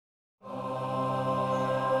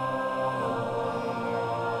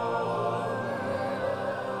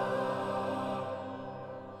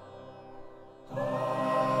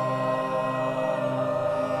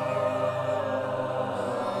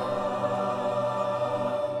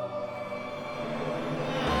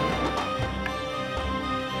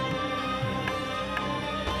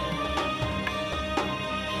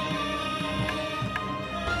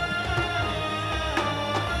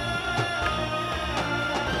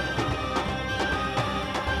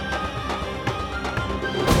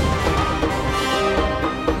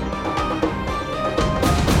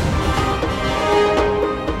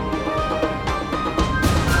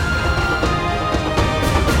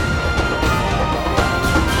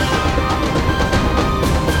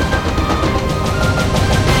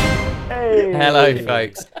Hello,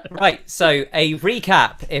 folks. Right, so a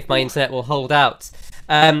recap, if my internet will hold out.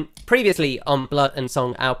 Previously on Blood and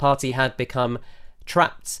Song, our party had become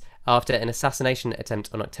trapped after an assassination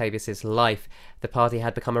attempt on Octavius's life. The party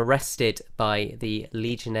had become arrested by the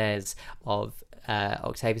legionnaires of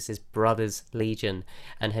Octavius's brother's legion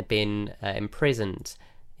and had been imprisoned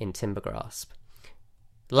in Timbergrasp.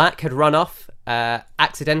 Lack had run off,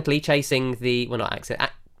 accidentally chasing the... Well, not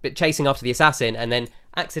accident, but chasing after the assassin, and then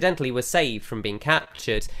accidentally was saved from being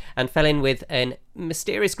captured and fell in with a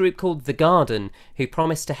mysterious group called the Garden, who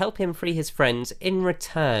promised to help him free his friends in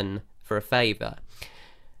return for a favour.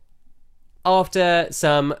 After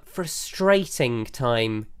some frustrating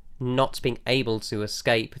time not being able to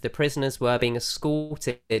escape, the prisoners were being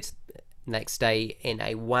escorted next day in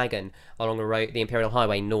a wagon along the Imperial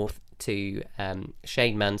Highway north to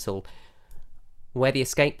Shademantle, where the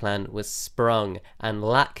escape plan was sprung, and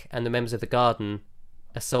Lack and the members of the Garden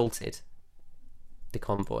assaulted the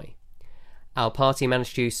convoy. Our party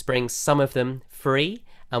managed to spring some of them free,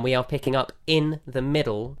 and we are picking up in the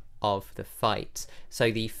middle of the fight.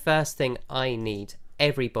 So the first thing I need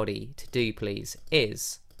everybody to do, please,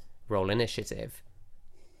 is roll initiative.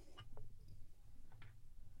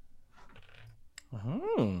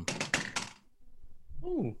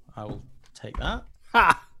 Ooh, I will take that.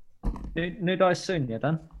 Ha! New dice soon, yeah,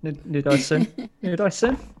 Dan? New dice soon? New dice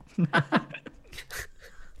soon?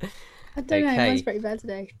 I don't know, mine's pretty bad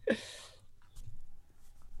today.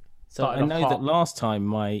 So I know that last time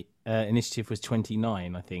my initiative was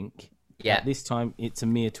 29, I think. Yeah. This time it's a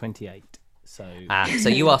mere 28. So so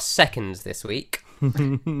you are second this week.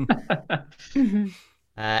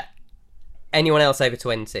 Anyone else over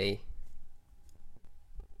 20?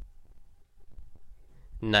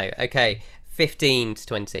 No. Okay. 15 to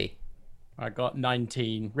 20. I got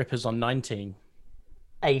 19. Ripper's on 19.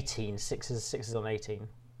 18. Sixes on 18.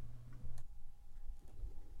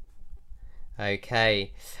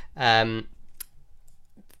 Okay. 10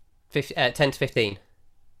 to 15.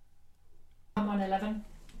 I'm on 11.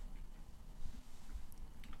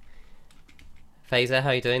 Phaser, how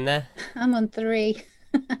are you doing there? I'm on 3.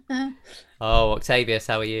 Oh, Octavius,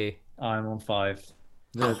 how are you? I'm on 5.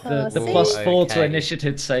 The plus 4 to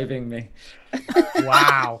initiative saving me.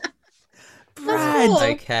 Wow. Brad!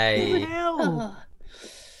 Okay. Oh.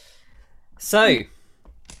 So,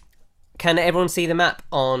 can everyone see the map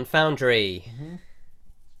on Foundry?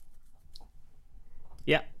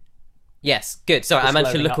 Yeah. Yes, good. Sorry, I Just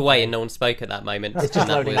managed to loading look up, away mate. and no one spoke at that moment. It's just And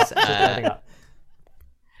that loading was, up. It's just loading up.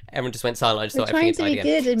 Everyone just went silent. I just We're thought trying everything to was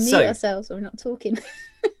be tidy good and mute So- ourselves when we're not talking.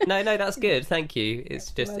 No, that's good. Thank you.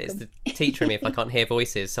 It's just it's welcome. the teacher in me. If I can't hear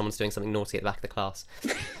voices, someone's doing something naughty at the back of the class.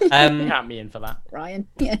 Count me in for that. Ryan.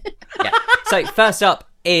 Yeah. Yeah. So first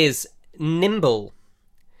up is Nimble.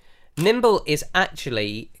 Nimble is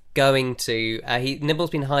actually going to...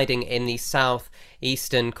 Nimble's been hiding in the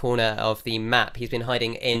southeastern corner of the map. He's been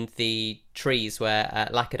hiding in the trees where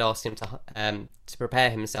Lack had asked him to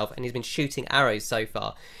prepare himself, and he's been shooting arrows so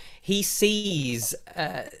far. He sees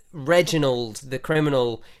Reginald, the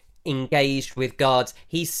criminal, engaged with guards.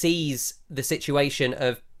 He sees the situation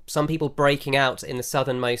of some people breaking out in the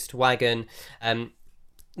southernmost wagon,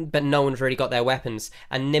 but no one's really got their weapons.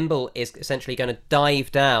 And Nimble is essentially going to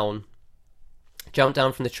dive down, jump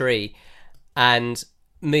down from the tree, and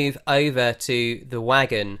move over to the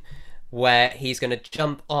wagon, where he's going to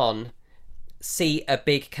jump on, see a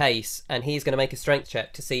big case, and he's going to make a strength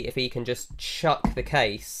check to see if he can just chuck the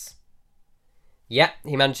case. Yep,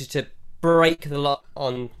 he manages to break the lock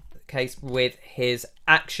on the case with his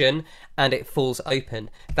action, and it falls open.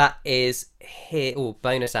 That is his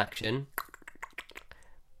bonus action.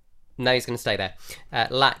 No, he's going to stay there.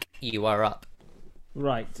 Lack, you are up.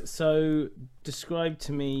 Right. So describe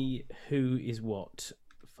to me who is what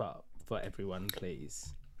for everyone,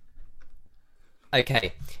 please.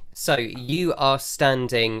 Okay, so you are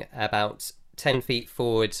standing about 10 feet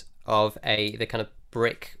forward of the kind of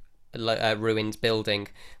brick ruined building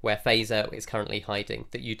where Phaser is currently hiding,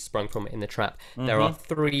 that you'd sprung from in the trap. There are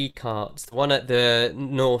 3 carts. The one at the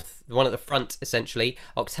north, the one at the front, essentially.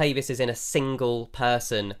 Octavius is in a single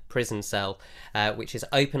person prison cell, which is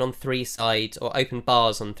open on 3 sides, or open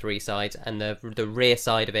bars on 3 sides, and the rear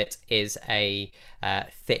side of it is a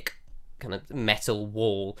thick kind of metal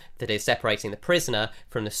wall that is separating the prisoner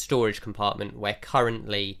from the storage compartment where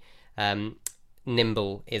currently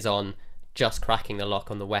Nimble is on, just cracking the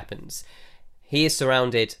lock on the weapons. He is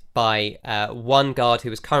surrounded by one guard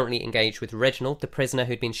who is currently engaged with Reginald, the prisoner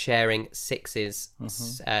who'd been sharing Six's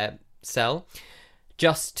cell.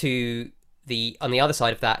 Just to on the other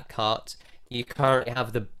side of that cart, you currently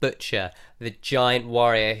have the Butcher, the giant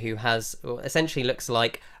warrior who has essentially looks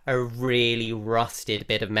like a really rusted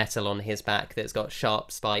bit of metal on his back that's got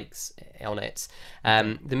sharp spikes on it.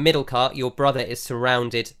 The middle cart, your brother is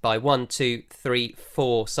surrounded by 1, 2, 3,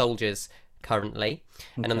 4 soldiers currently.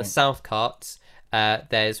 And on the south cart,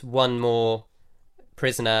 there's one more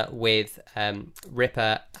prisoner with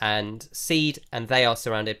Ripper and Seed, and they are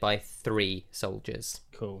surrounded by 3 soldiers.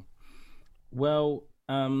 Cool. Well,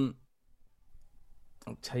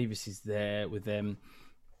 Octavius is there with them.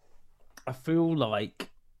 I feel like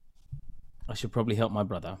I should probably help my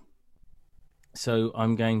brother. So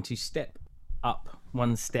I'm going to step up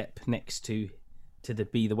one step next to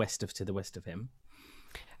the west of him.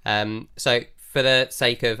 So for the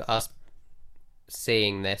sake of us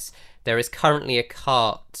seeing this, there is currently a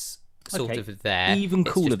cart sort of there. Even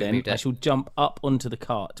It's cooler just been then. moved I up. shall jump up onto the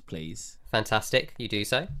cart, please. Fantastic, you do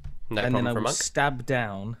so. No And problem then I for a will monk. stab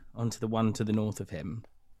down onto the one to the north of him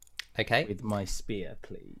Okay. with my spear,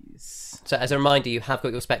 please. So as a reminder, you have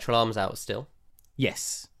got your spectral arms out still.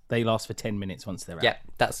 Yes, they last for 10 minutes once they're out. Yeah,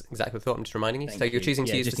 that's exactly what I thought. I'm just reminding you. Thank so you're you. choosing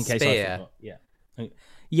to use just the in case I spear. forgot. Yeah.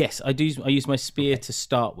 Yes, I do. I use my spear to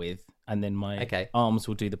start with, and then my arms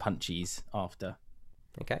will do the punchies after.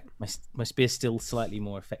 Okay. My spear's still slightly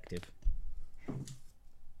more effective.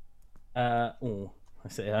 I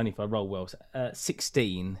say only if I roll well.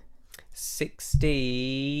 16.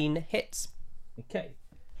 16 hits. Okay,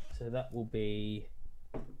 so that will be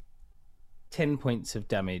 10 points of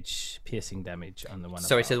damage, piercing damage on the one.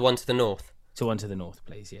 Sorry, above. to the one to the north. To one to the north,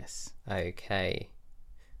 please. Yes. Okay.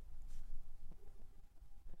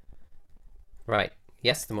 Right.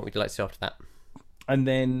 Yes. Then what would you like to do after that? And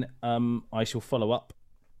then I shall follow up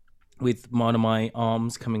with one of my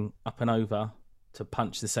arms coming up and over to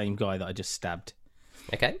punch the same guy that I just stabbed.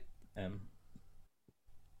 Okay.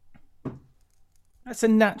 That's a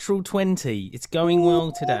natural 20. It's going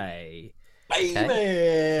well today.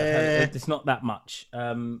 Okay. It's not that much.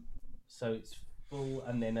 So it's full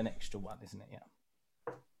and then an extra one, isn't it?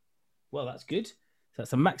 Yeah. Well, that's good. So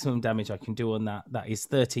that's the maximum damage I can do on that. That is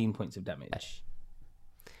 13 points of damage.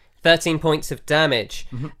 13 points of damage.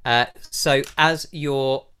 So as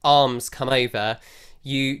your arms come over,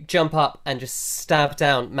 you jump up and just stab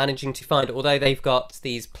down, managing to find, although they've got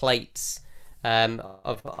these plates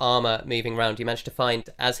of armor moving around, you manage to find,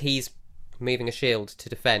 as he's moving a shield to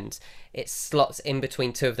defend, it slots in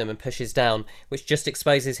between two of them and pushes down, which just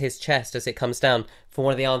exposes his chest as it comes down for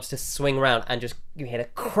one of the arms to swing around, and just you hear a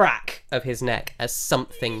crack of his neck as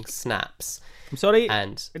something snaps. I'm sorry.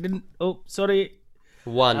 And I didn't. Oh, sorry.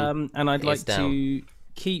 One and I'd like down. to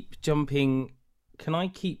keep jumping. Can I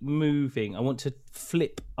keep moving? I want to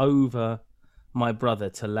flip over my brother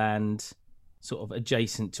to land sort of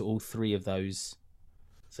adjacent to all 3 of those.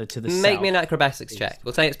 So to the Make south. me an acrobatics check.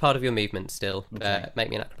 We'll say it's part of your movement still. Okay.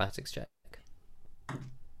 Make me an acrobatics check.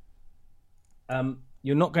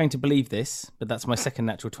 You're not going to believe this, but that's my second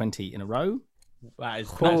natural 20 in a row. That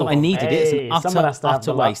is I needed it. It's Hey, an someone has to have utter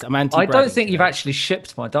the luck. waste. I'm I anti-bragging don't think today. you've actually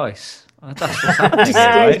shipped my dice. That's what's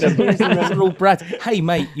happening here, right? They're all brad. Hey,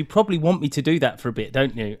 mate, you probably want me to do that for a bit,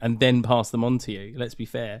 don't you? And then pass them on to you. Let's be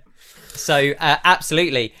fair. So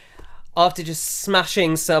absolutely, after just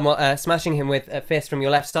smashing him with a fist from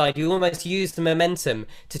your left side, you almost use the momentum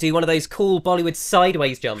to do one of those cool Bollywood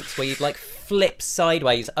sideways jumps where you'd like flip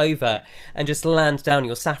sideways over and just land down,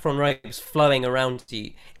 your saffron robes flowing around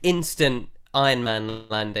you. Instant Iron Man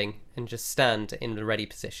landing, and just stand in the ready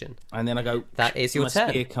position. And then I go. That is your my turn.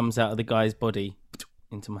 spear comes out of the guy's body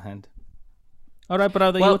into my hand. All right,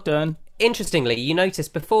 brother, Well, your turn. Interestingly, you notice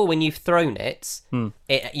before when you've thrown it,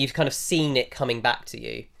 you've kind of seen it coming back to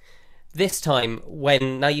you. This time,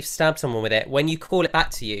 now you've stabbed someone with it, when you call it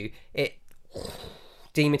back to you, it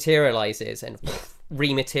dematerializes and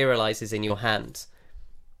rematerializes in your hand.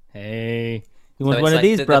 Hey, you So want it's one of like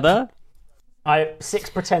these, the- brother?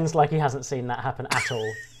 Six pretends like he hasn't seen that happen at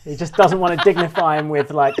all. He just doesn't want to dignify him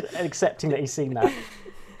with like accepting that he's seen that.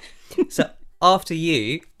 So after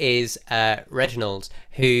you is Reginald,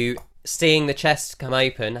 who, seeing the chest come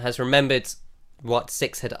open, has remembered what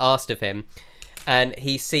Six had asked of him, and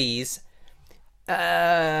he sees.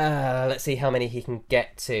 Let's see how many he can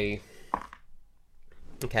get to.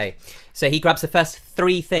 Okay, so he grabs the first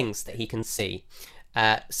 3 things that he can see.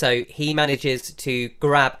 So he manages to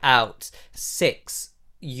grab out 6,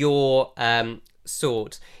 your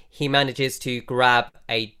sword. He manages to grab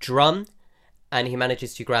a drum, and he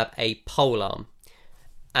manages to grab a polearm.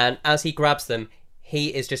 And as he grabs them,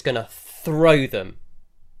 he is just going to throw them.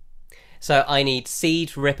 So I need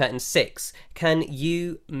Seed, Ripper, and Six. Can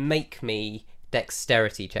you make me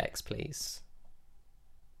dexterity checks, please?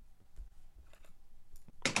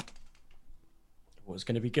 What's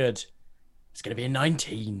going to be good? It's going to be a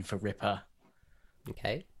 19 for Ripper.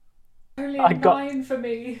 Okay. Only I a got- 9 for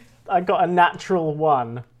me. I got a natural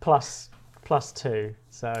 1 plus 2,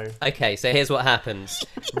 so Okay, so here's what happens.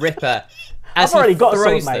 Ripper, I've as he already got a sword,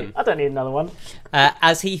 throws mate. them, I don't need another one.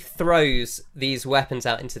 as he throws these weapons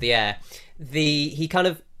out into the air, he kind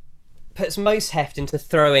of puts most heft into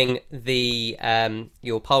throwing the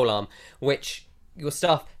your polearm, which your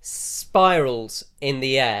staff spirals in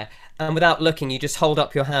the air, and without looking, you just hold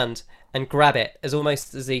up your hand and grab it, as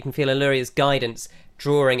almost as you can feel Alluria's guidance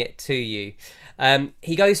drawing it to you.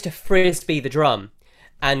 He goes to frisbee the drum,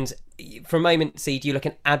 and for a moment, Seed, you look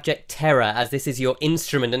in abject terror as this is your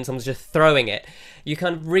instrument and someone's just throwing it. You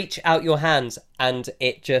kind of reach out your hands and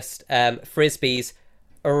it just frisbees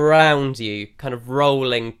around you, kind of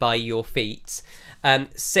rolling by your feet.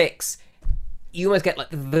 6, you almost get like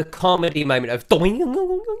the comedy moment of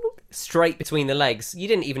straight between the legs. You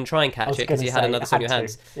didn't even try and catch it because you had another on your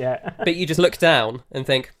hands. Yeah. But you just look down and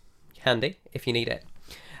think, handy if you need it.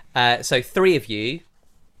 So 3 of you.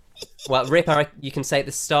 Well, Ripper, you can say at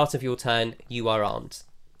the start of your turn, you are armed.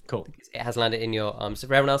 Cool. It has landed in your arms.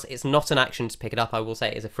 For everyone else, it's not an action to pick it up. I will say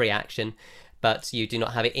it is a free action, but you do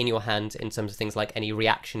not have it in your hand in terms of things like any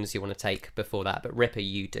reactions you want to take before that. But Ripper,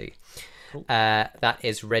 you do. Cool. That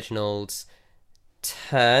is Reginald's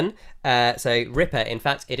turn. So Ripper, in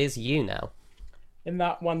fact, it is you now. In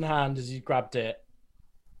that one hand, as you grabbed it,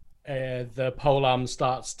 the polearm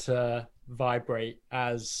starts to vibrate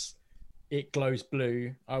as it glows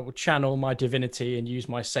blue. I will channel my divinity and use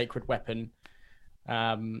my sacred weapon,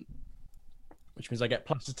 which means I get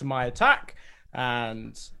pluses to my attack,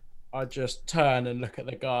 and I just turn and look at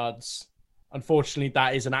the guards. Unfortunately,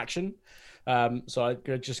 that is an action, so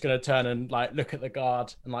I'm just going to turn and like look at the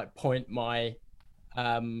guard and like point my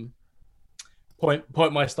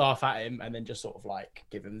staff at him, and then just sort of like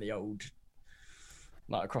give him the old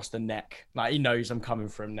like across the neck, like he knows I'm coming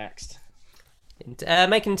for him next.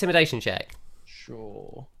 Make an intimidation check.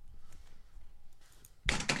 Sure.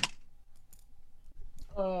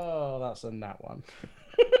 Oh, that's a nat one.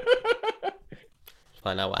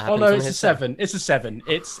 Find out what Oh happens. no, on it's a his 7. It's a 7.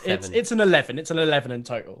 It's an 11. It's an 11 in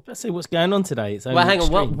total. Let's see what's going on today. It's Well, hang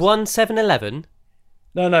on. What? extremes. 1, 7, 11.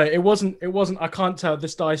 No, it wasn't. I can't tell.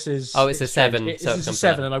 This dice is. Oh, it's a strange. 7, It's so it a comes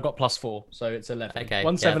 7, to and I've got +4, so it's 11. Okay,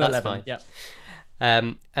 1, yeah, 7, that's 11. fine. Yeah.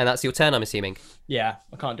 And that's your turn, I'm assuming. Yeah,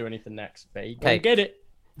 I can't do anything next, but you Okay. get it.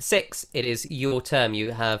 6, it is your turn.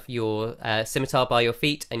 You have your scimitar by your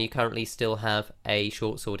feet, and you currently still have a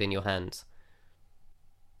short sword in your hands.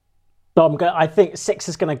 So I think 6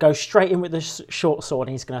 is going to go straight in with the short sword,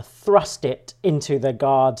 and he's going to thrust it into the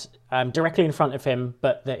guard directly in front of him,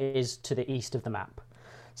 but that is to the east of the map.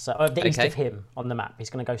 So the east of him on the map.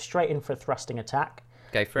 He's going to go straight in for a thrusting attack.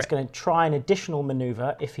 Go for He's it. going to try an additional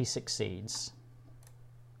maneuver if he succeeds.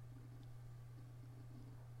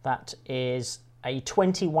 That is a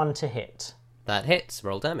 21 to hit. That hits.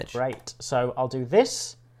 Roll damage. Great. So I'll do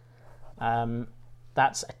this.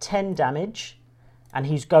 That's a 10 damage. And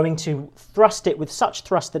he's going to thrust it with such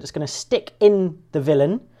thrust that it's going to stick in the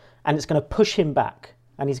villain and it's going to push him back.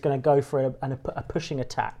 And he's going to go for a pushing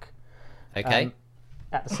attack. Okay.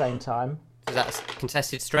 At the same time. So that's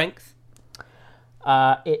contested strength.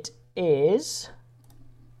 It is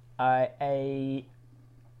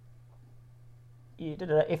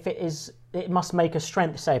if it is, it must make a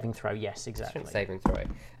strength saving throw. Yes, exactly. Strength saving throw.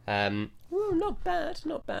 Ooh, not bad.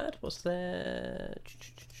 Not bad. What's the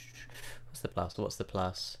plus? What's the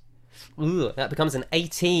plus? Ooh, that becomes an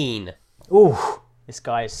 18. Ooh, this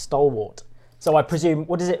guy is stalwart. So I presume,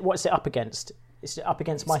 what is it? What's it up against? Is it up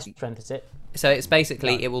against my strength? Is it? So it's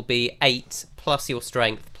basically, it will be 8 plus your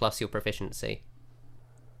strength plus your proficiency.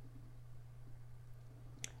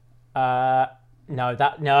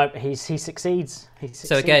 No, he succeeds.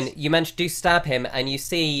 So again, you manage to stab him, and you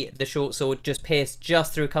see the short sword just pierce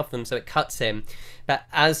just through a couple of them, so it cuts him. But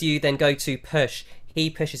as you then go to push, he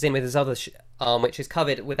pushes in with his other arm, which is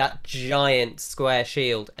covered with that giant square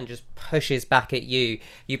shield, and just pushes back at you.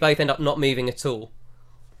 You both end up not moving at all.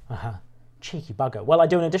 Cheeky bugger. Well, I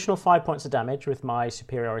do an additional 5 points of damage with my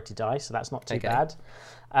superiority die, so that's not too bad.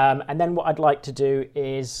 And then what I'd like to do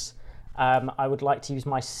is I would like to use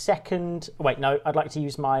my I'd like to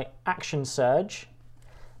use my action surge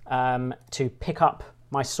to pick up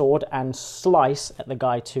my sword and slice at the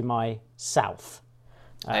guy to my south.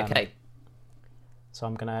 Okay. So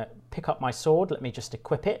I'm going to pick up my sword. Let me just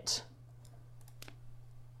equip it.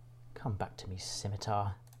 Come back to me,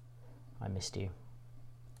 scimitar. I missed you.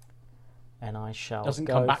 And I shall Doesn't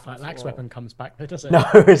go come back like for... the axe weapon comes back, though, does it? No,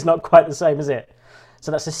 it's not quite the same, is it?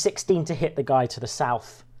 So that's a 16 to hit the guy to the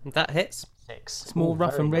south. That hits. 6. It's more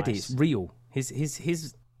rough very and ready. nice. It's real.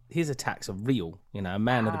 His attacks are real. You know, a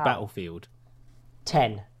man of the battlefield.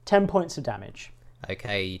 10. 10 points of damage.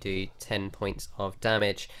 Okay, you do 10 points of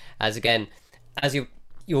damage. As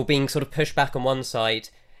you're being sort of pushed back on one side,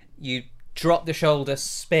 you drop the shoulder,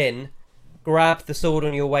 spin, grab the sword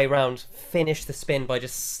on your way round, finish the spin by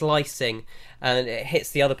just slicing, and it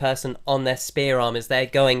hits the other person on their spear arm as they're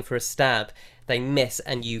going for a stab. They miss,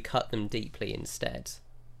 and you cut them deeply instead.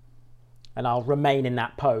 And I'll remain in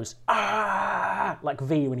that pose, like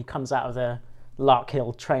V when he comes out of the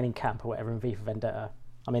Larkhill training camp or whatever in V for Vendetta.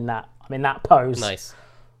 I'm in that pose. Nice.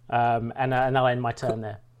 And I'll end my turn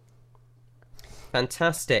there.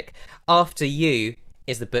 Fantastic. After you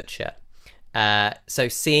is the Butcher. So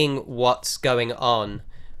seeing what's going on,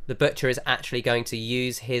 the Butcher is actually going to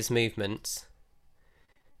use his movement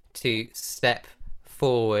to step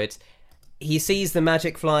forward. He sees the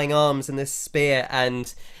magic flying arms and this spear,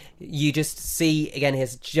 and you just see again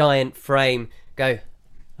his giant frame go,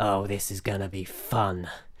 oh, this is gonna be fun.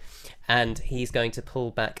 And he's going to pull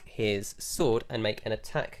back his sword and make an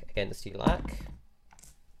attack against you, Lack.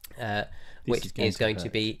 Which is going to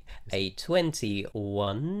be a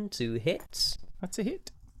 21 to hit. That's a hit.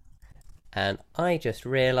 And I just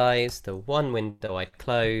realised the one window I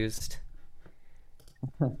closed,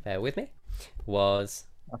 bear with me, was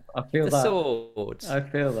I feel the that. sword. I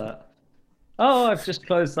feel that. Oh, I've just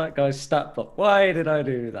closed that guy's stat block. Why did I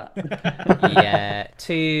do that? Yeah,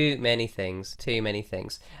 too many things.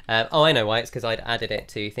 Oh, I know why. It's because I'd added it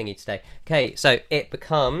to thingy today. Okay, so it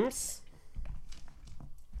becomes...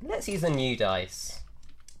 Let's use a new dice.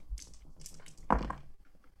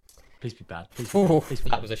 Please be bad.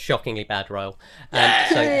 That was a shockingly bad roll. So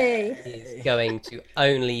Hey. it's going to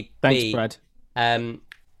only Thanks, be Brad.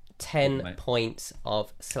 10 mate. points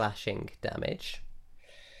of slashing damage.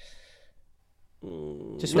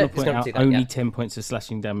 Just No, want to point it's not out, do that, only yeah. 10 points of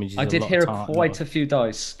slashing damage is I a did lot hear of tart, quite not a few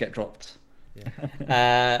dice get dropped.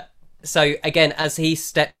 So again, as he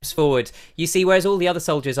steps forward, you see whereas all the other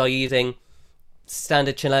soldiers are using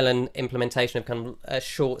standard Chilean implementation of kind of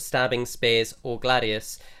short stabbing spears or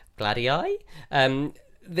gladii,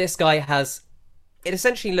 this guy has, it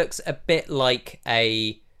essentially looks a bit like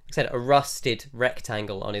a rusted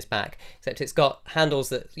rectangle on his back, except it's got handles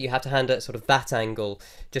that you have to hand at sort of that angle,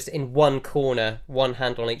 just in one corner, one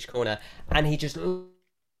handle on each corner, and he just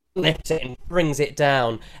lifts it and brings it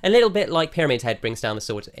down, a little bit like Pyramid Head brings down the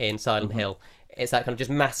sword in Silent Hill. It's that kind of just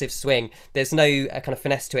massive swing. There's no kind of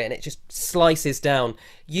finesse to it, and it just slices down.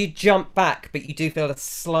 You jump back, but you do feel a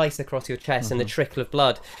slice across your chest and the trickle of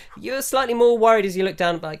blood. You're slightly more worried as you look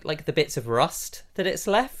down at like the bits of rust that it's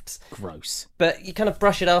left, gross. but you kind of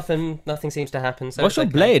brush it off and nothing seems to happen. So What's it's your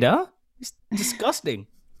okay. blade, huh? It's disgusting.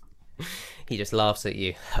 He just laughs at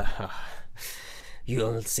you.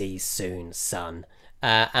 You'll see soon, son.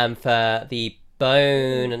 And for the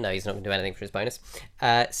bone... No, he's not going to do anything for his bonus.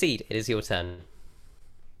 Seed, it is your turn.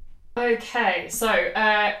 Okay, so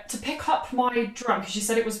to pick up my drum, because you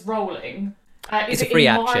said it was rolling. It's Is a it free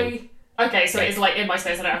in action. my... Okay, so Yeah. it's like in my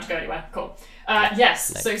space, I don't have to go anywhere. Cool.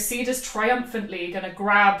 Yes, No. so Seed is triumphantly going to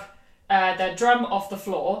grab their drum off the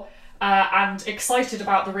floor, and excited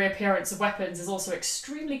about the reappearance of weapons, is also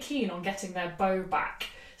extremely keen on getting their bow back.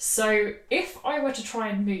 So if I were to try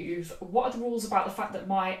and move, what are the rules about the fact that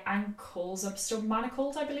my ankles are still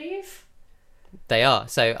manacled, I believe? They are.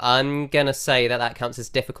 So I'm going to say that counts as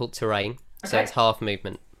difficult terrain. So Okay. it's half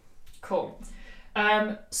movement. Cool.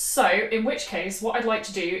 So in which case, what I'd like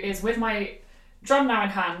to do is, with my drum now in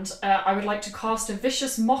hand, I would like to cast a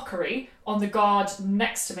vicious mockery on the guard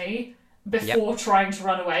next to me before trying to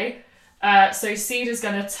run away. So Seed is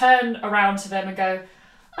going to turn around to them and go,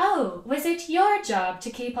 "Oh, was it your job to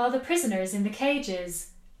keep all the prisoners in the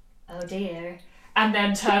cages? Oh dear." And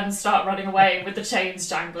then turn and start running away with the chains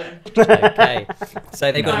jangling. Okay.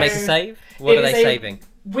 So they've got to make a No. save. What It are is they a saving?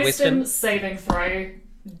 Wisdom saving throw,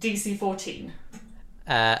 DC 14.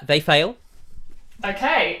 They fail.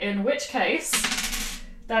 Okay, in which case,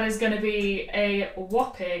 that is going to be a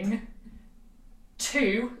whopping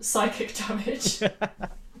 2 psychic damage.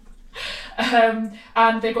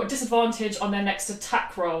 And they've got disadvantage on their next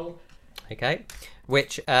attack roll. Okay.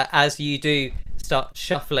 Which, as you do start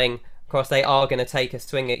shuffling across, they are going to take a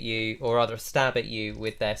swing at you, or rather a stab at you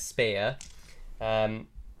with their spear.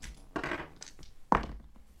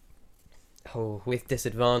 With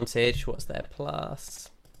disadvantage, what's their plus?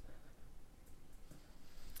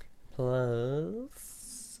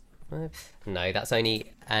 Plus... No, that's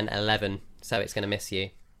only an 11, so it's going to miss you.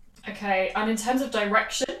 Okay, and in terms of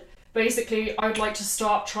direction, basically I would like to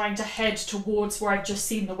start trying to head towards where I've just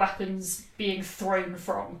seen the weapons being thrown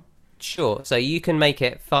from. Sure, so you can make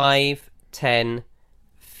it 5, 10,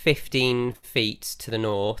 15 feet to the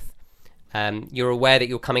north. You're aware that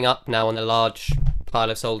you're coming up now on the large pile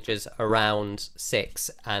of soldiers around Six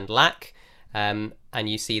and Lack, and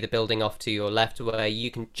you see the building off to your left where you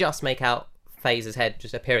can just make out Phase's head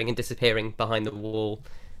just appearing and disappearing behind the wall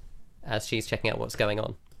as she's checking out what's going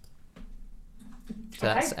on. So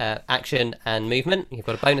that's action and movement. You've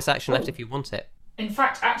got a bonus action left if you want it. In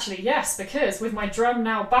fact, actually, yes, because with my drum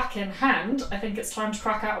now back in hand, I think it's time to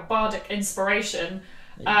crack out a bardic inspiration.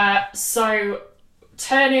 So,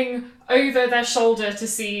 turning over their shoulder to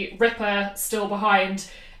see Ripper still behind,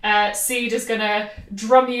 Seed is going to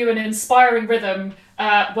drum you an inspiring rhythm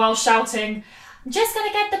while shouting, "I'm just going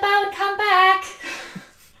to get the bow and come back."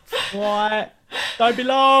 What? Don't be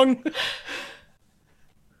long.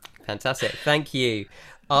 Fantastic, thank you.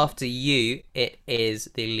 After you, it is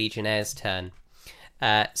the Legionnaire's turn.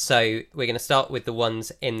 So we're going to start with the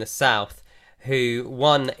ones in the south, who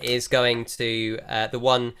one is going to, the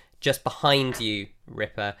one just behind you,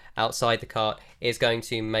 Ripper, outside the cart, is going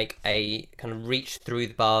to make a kind of reach through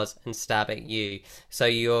the bars and stab at you.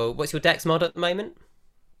 So what's your dex mod at the moment?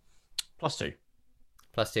 +2.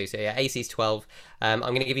 +2, so yeah, AC's 12. I'm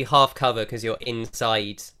going to give you half cover because you're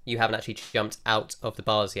inside. You haven't actually jumped out of the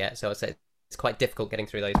bars yet, so it's quite difficult getting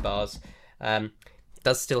through those bars.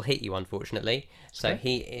 Does still hit you, unfortunately. So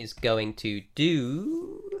he is going to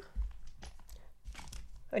do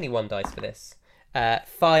only 1 dice for this.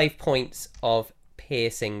 5 points of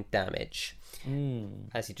piercing damage.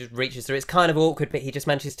 As he just reaches through. It's kind of awkward, but he just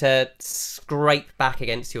manages to scrape back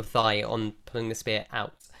against your thigh on pulling the spear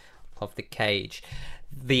out of the cage.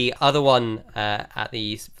 The other one at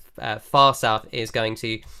the far south is going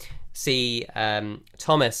to see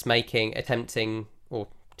Thomas attempting, or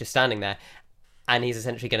just standing there, and he's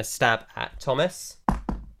essentially going to stab at Thomas.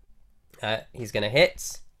 He's going to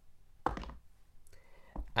hit,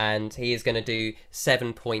 and he is going to do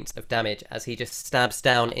 7 points of damage as he just stabs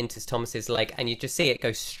down into Thomas's leg, and you just see it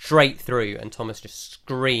go straight through, and Thomas just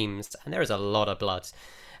screams, and there is a lot of blood.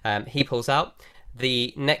 He pulls out.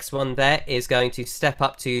 The next one there is going to step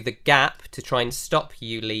up to the gap to try and stop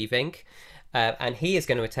you leaving, and he is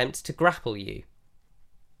going to attempt to grapple you.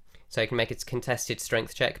 So you can make a contested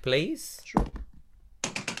strength check, please. Sure.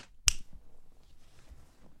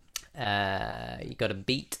 You got to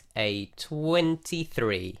beat a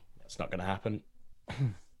 23. That's not going to happen.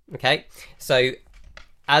 Okay, so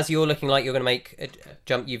as you're looking like you're going to make a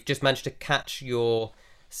jump, you've just managed to catch your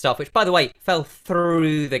stuff, which, by the way, fell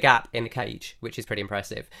through the gap in the cage, which is pretty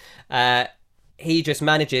impressive. He just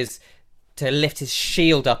manages to lift his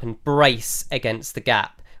shield up and brace against the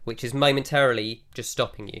gap, which is momentarily just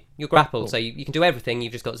stopping you. You're grappled, so you can do everything.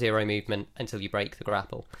 You've just got 0 movement until you break the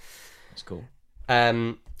grapple. That's cool.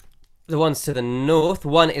 The ones to the north,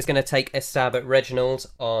 one is going to take a stab at Reginald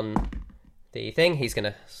on the thing. He's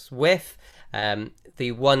going to whiff.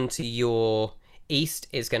 The one to your east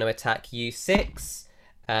is going to attack you 6.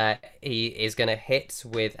 He is going to hit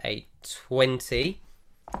with a 20.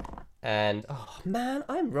 And, oh man,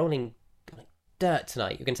 I'm rolling like dirt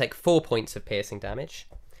tonight. You're going to take 4 points of piercing damage.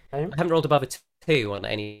 I haven't rolled above a 2 on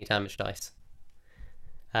any damage dice.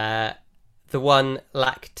 The one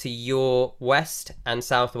Lack to your west and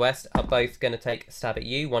southwest are both going to take a stab at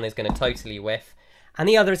you. One is going to totally whiff, and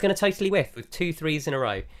the other is going to totally whiff with 2 3s in a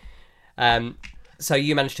row. So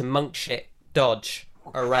you manage to monk shit dodge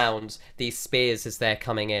around these spears as they're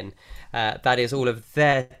coming in. That is all of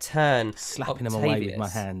their turn. Slapping them away with my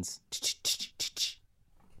hands.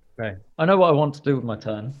 Okay. I know what I want to do with my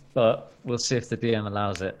turn, but we'll see if the DM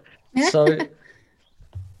allows it. So,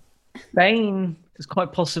 Bane is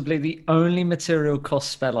quite possibly the only material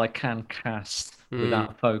cost spell I can cast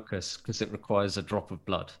without focus, because it requires a drop of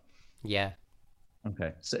blood. Yeah.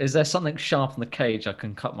 Okay. So is there something sharp in the cage I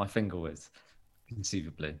can cut my finger with?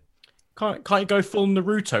 Conceivably. Can't you go full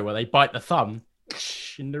Naruto where they bite the thumb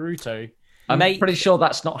in Naruto? I'm pretty sure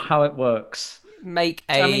that's not how it works. Make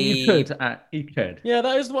a. I mean, you could. Yeah,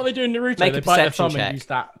 that is what they do in Naruto. Make they a bite the perception thumb check.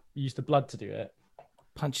 and use the blood to do it.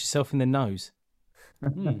 Punch yourself in the nose.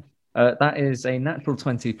 That is a natural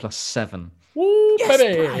 20 plus 7. Woo, Yes,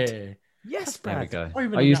 baby! Brad. Yes, There we Brad. go. Not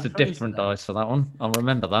even I used a natural, different is it? dice for that one. I'll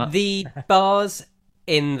remember that. The bars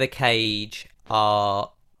in the cage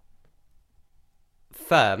are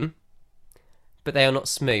firm, but they are not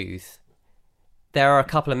smooth. There are a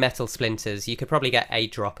couple of metal splinters. You could probably get a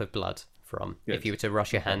drop of blood from if you were to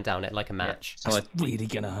rush your hand down it like a match. So It's really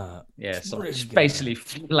gonna hurt. so I really just good. basically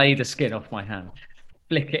flay the skin off my hand,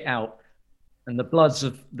 flick it out, and the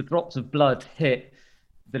drops of blood hit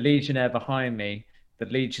the Legionnaire behind me, the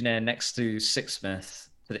Legionnaire next to Sixsmith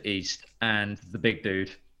to the east, and the big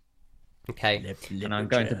dude. Okay. And I'm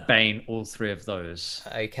going to Bane all 3 of those.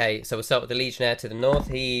 Okay, so we'll start with the Legionnaire to the north.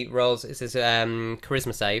 He rolls, this is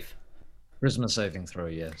charisma save. Charisma saving throw,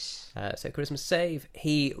 yes. So charisma save.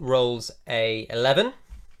 He rolls a 11.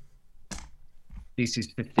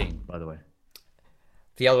 DC's 15, by the way.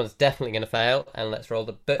 The other one's definitely going to fail. And let's roll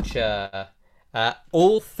the butcher.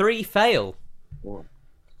 All 3 fail.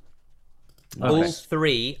 All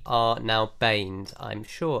 3 are now baned. I'm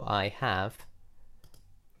sure I have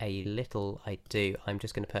a little. I do. I'm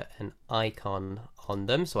just going to put an icon on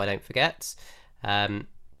them so I don't forget. And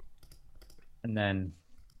then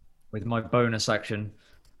with my bonus action,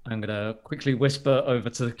 I'm going to quickly whisper over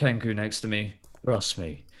to the Kenku next to me, trust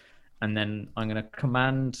me. And then I'm going to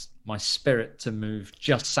command my spirit to move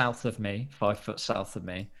just south of me, 5 foot south of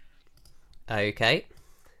me. Okay.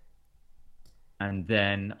 And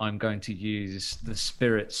then I'm going to use the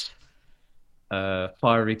spirit's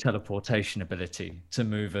fiery teleportation ability to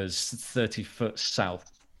move us 30 foot south,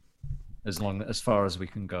 as far as we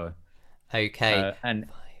can go. Okay. And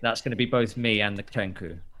that's going to be both me and the Kenku.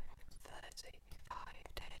 30, 5,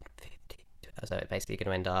 10, 15. So basically you're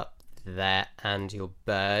going to end up there and your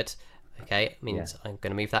bird. Okay, it means I'm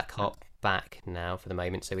going to move that cart back now for the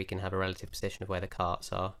moment so we can have a relative position of where the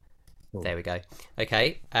carts are. Cool. There we go.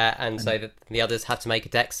 Okay, and so the others have to make a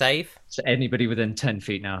dex save. So anybody within 10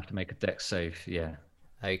 feet now have to make a dex save, yeah.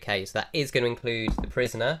 Okay, so that is going to include the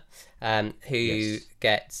prisoner, who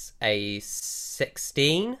gets a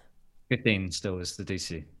 16. 15 still is the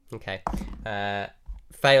DC. Okay.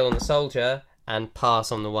 Fail on the soldier and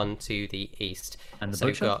pass on the one to the east. And the so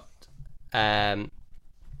butcher? We've got,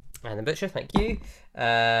 and the butcher, thank you.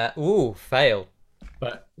 Fail.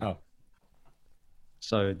 But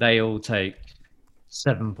so they all take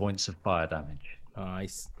 7 points of fire damage.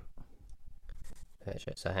 Nice.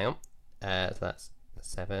 So hang on. So that's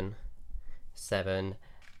 7,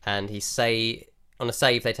 and on a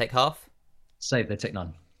save they take half. Save, they take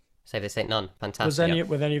none. Save, they take none. Fantastic.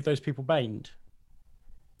 were any of those people baned?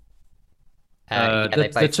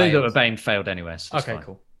 The two that were baned failed anyway. So okay, fine.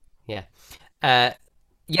 cool. Yeah.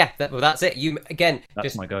 That's it. You again.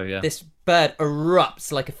 That's my go. Yeah. This bird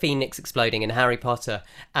erupts like a phoenix exploding in Harry Potter,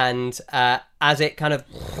 and as it kind of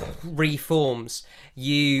reforms,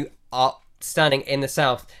 you are standing in the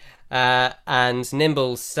south, and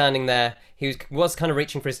Nimble's standing there. He was kind of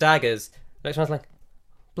reaching for his daggers. Looks around like,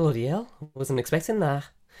 bloody hell! Wasn't expecting that.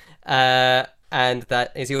 And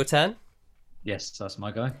that is your turn. Yes, that's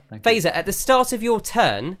my go. Thank you. Phaser, at the start of your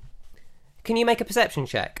turn, can you make a perception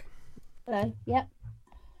check? Hello. Yep.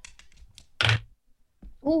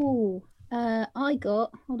 Ooh. I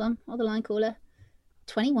got. Hold on. Other line caller.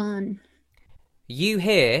 21. You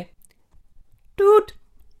hear toot,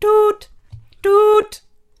 toot, toot,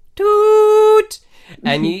 toot,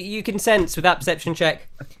 and you can sense with that perception check,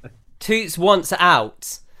 Toots wants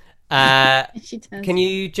out. Can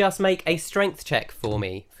you just make a strength check for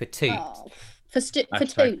me for Toots? Oh, for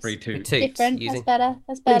Toots. Free Toots. Different. Using...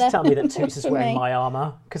 That's better. Please tell me that Toots is wearing my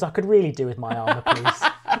armour, because I could really do with my armour, please.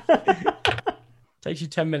 Takes you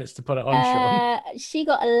 10 minutes to put it on, Sean. She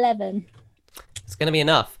got 11. It's going to be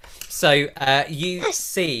enough. So you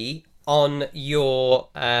see on your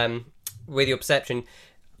with your perception,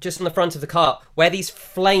 just on the front of the cart, where these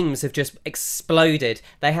flames have just exploded,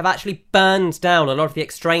 they have actually burned down a lot of the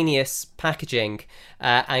extraneous packaging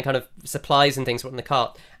and kind of supplies and things on the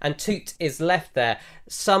cart. And Toot is left there.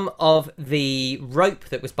 Some of the rope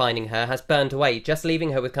that was binding her has burned away, just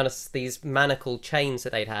leaving her with kind of these manacled chains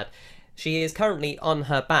that they'd had. She is currently on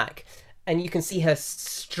her back, and you can see her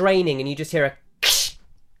straining, and you just hear a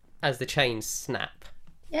as the chains snap.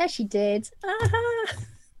 Yeah, she did.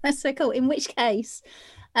 That's so cool. In which case,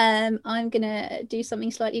 I'm going to do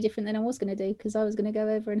something slightly different than I was going to do, because I was going to go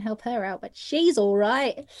over and help her out, but she's all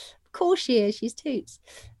right. Of course she is. She's Toots.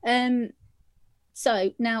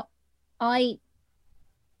 So now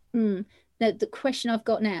the question I've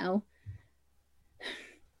got now,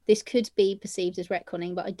 this could be perceived as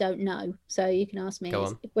retconning, but I don't know. So you can ask me.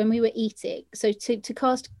 When we were eating, so to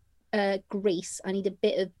cast grease, I need a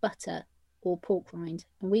bit of butter or pork rind,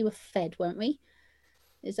 and we were fed, weren't we?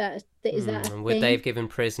 Is that would they have given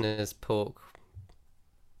prisoners pork?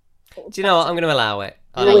 Do you know what? I'm going to allow it.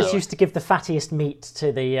 We always used to give the fattiest meat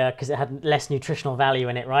to the because it had less nutritional value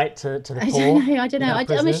in it, right? To the poor. I don't know.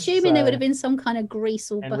 I'm assuming there would have been some kind of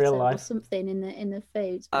grease or butter or something in the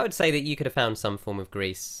foods. I would say that you could have found some form of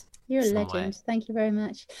grease. You're a legend. Thank you very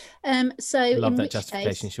much. So love that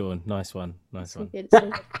justification, Sean. Nice one. So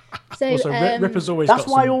also, Ripper's always. That's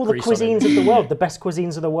why all the cuisines of the world, the best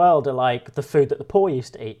cuisines of the world, are like the food that the poor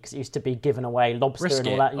used to eat, because it used to be given away. Lobster and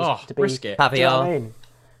all that used to be brisket, caviar. Do you know what I mean?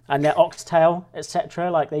 And their oxtail, etc.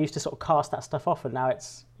 Like they used to sort of cast that stuff off, and now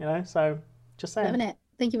it's so just saying. Loving it.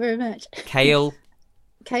 Thank you very much. Kale.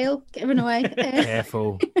 Kale, get run away.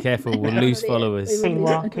 Careful, we'll lose followers.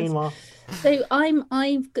 Quinoa.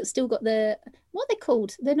 So still got the, what are they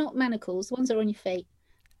called? They're not manacles. The ones that are on your feet.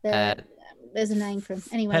 There's a name for them.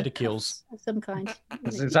 Anyway, pedicles of some kind.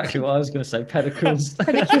 That's exactly what I was going to say. Pedicles.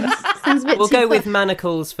 Pedicles. Sounds a bit We'll too go with far.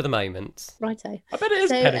 manacles for the moment. Righto. I bet it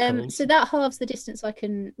is pedicles. So that halves the distance I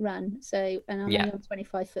can run. So, and I'm only Yeah. on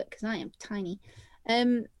 25 foot because I am tiny.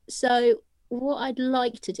 So what I'd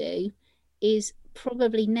like to do is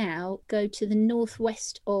probably now go to the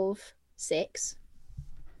northwest of 6.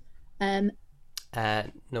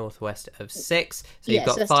 Northwest of 6. So Yeah, you've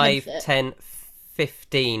got so that's 5, 10 foot. 10,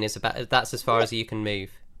 15 is about. That's as far as you can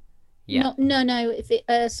move. Yeah. No. If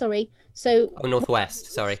it, sorry. So Oh, northwest.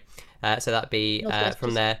 Sorry. So that'd be Northwest from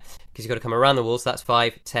is- there because you've got to come around the wall. So that's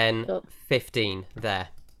 5, 10, Sure. 15 there.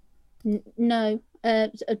 no,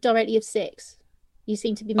 directly of 6. You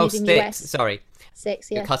seem to be Oh, moving 6. west. Sorry.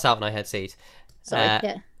 6, It yeah. cut out when I heard seed. Sorry,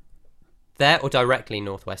 yeah. There or directly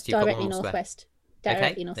northwest? You've Directly got one more square. northwest. Directly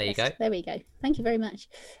Okay, there northwest. you go. There we go. Thank you very much.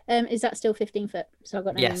 Is that still 15 foot? So I've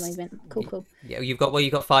got no Yes. movement. Cool. Yeah, you've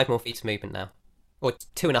got 5 more feet of movement now, or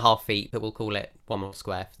 2.5 feet, but we'll call it 1 more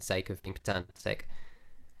square for the sake of being pedantic.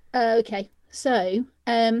 Okay. So,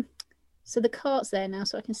 so the cart's there now,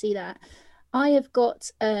 so I can see that. I have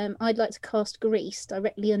got. I'd like to cast Grease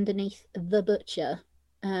directly underneath the butcher.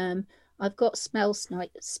 I've got spell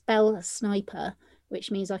sniper,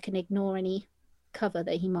 which means I can ignore any cover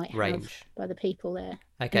that he might have Range. by the people there.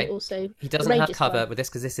 And Okay. it also He doesn't have range is cover fine. with this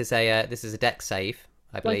because this is a deck save,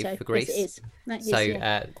 I believe, Righto. for Greece. Yes, it is. That is, So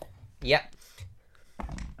yeah. yeah.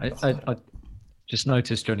 I just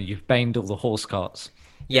noticed, Johnny, you've baned all the horse carts.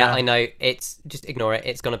 Yeah, I know. It's just ignore it.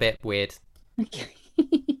 It's gone a bit weird. Okay.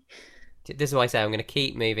 This is why I say I'm going to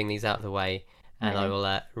keep moving these out of the way, and I Okay.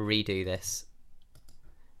 will redo this.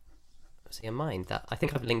 See, I mind that. I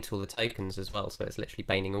think I've linked all the tokens as well, so it's literally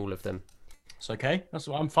baning all of them. It's okay.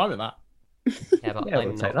 I'm fine with that. Yeah, but Yeah, I'm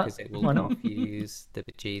we'll not take that. because it will Why not? confuse the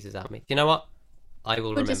bejesus out of me. Do you know what? I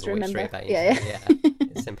will We'll just remember which remember. three Yeah, banes. Yeah,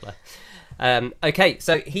 it's simpler. Okay,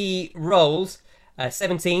 so he rolls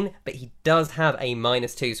 17, but he does have a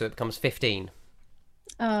 -2, so it becomes 15.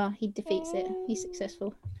 Ah, he defeats it. He's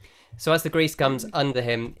successful. So as the grease comes under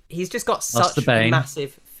him, he's just got That's the such bane.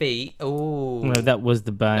 massive feet. Oh, No, that was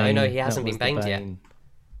the bane. No, he That hasn't was been the baned yet. bane.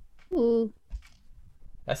 Ooh.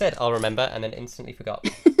 I said I'll remember, and then instantly forgot.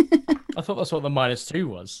 I thought that's what the -2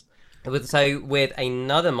 was. So with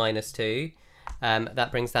another -2,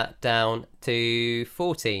 that brings that down to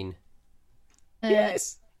 14.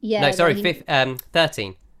 Yes. Yeah. No, sorry, he-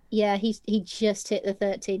 13. Yeah, he just hit the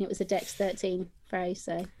 13. It was a Dex 13 throw,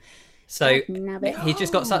 so. So Nabbit. he's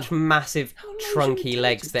just got such massive, trunky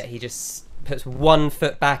legs that he just puts 1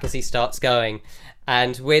 foot back as he starts going.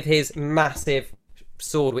 And with his massive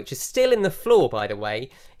sword, which is still in the floor, by the way,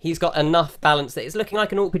 he's got enough balance that it's looking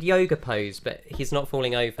like an awkward yoga pose, but he's not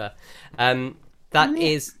falling over. That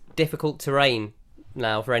is difficult terrain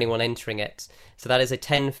now for anyone entering it. So that is a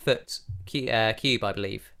 10-foot cube, I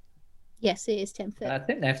believe. Yes, it is 10 foot. I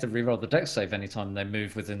think they have to reroll the deck save anytime they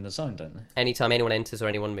move within the zone, don't they? Anytime anyone enters or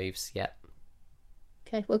anyone moves, yeah.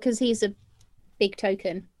 Okay, well, because he's a big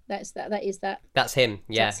token. That is that. That's him,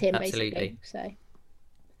 yeah, That's him, absolutely. basically.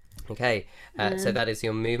 So. Okay, so that is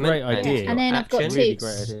your movement. Great idea. And then I've got action. two. Really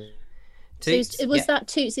great idea. Toots, So was yeah. that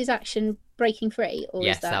Toots' action breaking free, or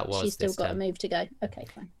Yes, is that, that was she's still this got turn. a move to go? Okay,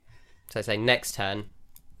 fine. So I say next turn,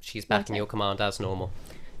 she's back in Okay. your command as normal.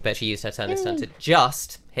 But she used her turn this turn to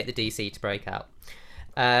just hit the DC to break out.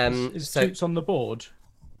 Is So Toots on the board?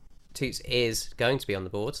 Toots is going to be on the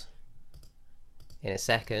board in a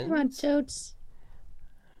second. Come on, Toots.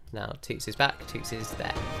 Now Toots is back. Toots is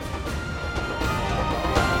there.